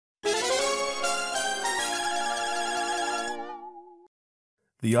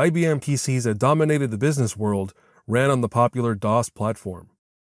The IBM PCs that dominated the business world ran on the popular DOS platform.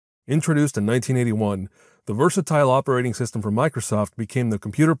 Introduced in 1981, the versatile operating system from Microsoft became the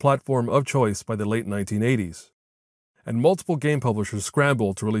computer platform of choice by the late 1980s. And multiple game publishers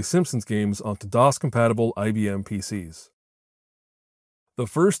scrambled to release Simpsons games onto DOS-compatible IBM PCs. The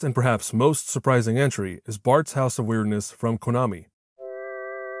first and perhaps most surprising entry is Bart's House of Weirdness from Konami.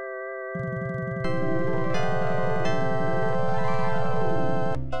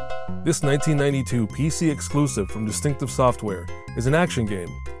 This 1992 PC exclusive from Distinctive Software is an action game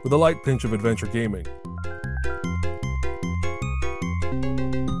with a light pinch of adventure gaming.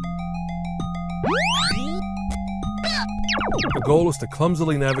 The goal is to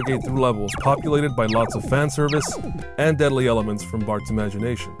clumsily navigate through levels populated by lots of fan service and deadly elements from Bart's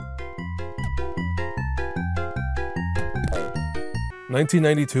imagination.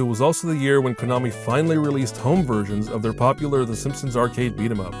 1992 was also the year when Konami finally released home versions of their popular The Simpsons Arcade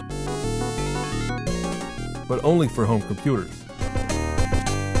beat-em-up, but only for home computers.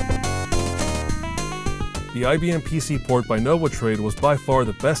 The IBM PC port by NovaTrade was by far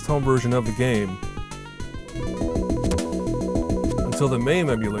the best home version of the game, until the MAME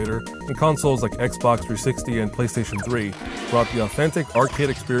emulator and consoles like Xbox 360 and PlayStation 3 brought the authentic arcade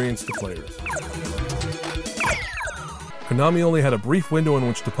experience to players. Konami only had a brief window in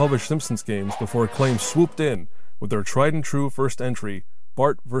which to publish Simpsons games before Acclaim swooped in with their tried-and-true first entry,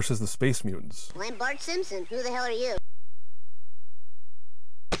 Bart vs. the Space Mutants. Well, I'm Bart Simpson. Who the hell are you?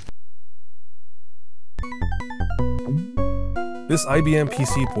 This IBM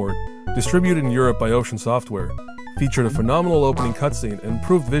PC port, distributed in Europe by Ocean Software, featured a phenomenal opening cutscene and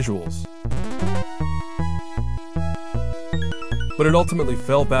improved visuals. But it ultimately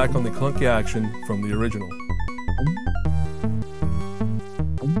fell back on the clunky action from the original.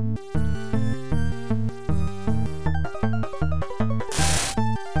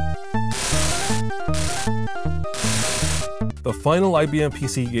 The final IBM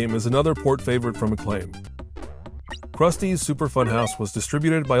PC game is another port favorite from Acclaim. Krusty's Super Fun House was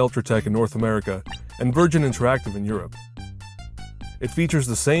distributed by Ultratech in North America and Virgin Interactive in Europe. It features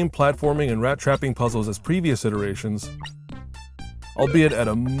the same platforming and rat-trapping puzzles as previous iterations, albeit at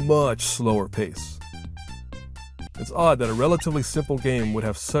a much slower pace. It's odd that a relatively simple game would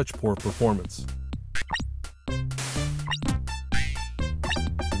have such poor performance.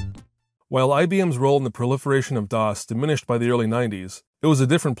 While IBM's role in the proliferation of DOS diminished by the early 90s, it was a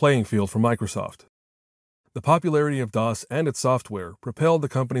different playing field for Microsoft. The popularity of DOS and its software propelled the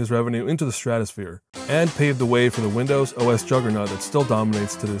company's revenue into the stratosphere and paved the way for the Windows OS juggernaut that still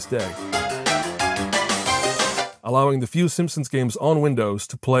dominates to this day, allowing the few Simpsons games on Windows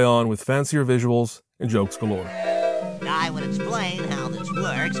to play on with fancier visuals and jokes galore. I will explain how this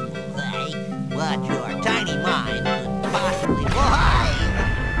works, but your tiny mind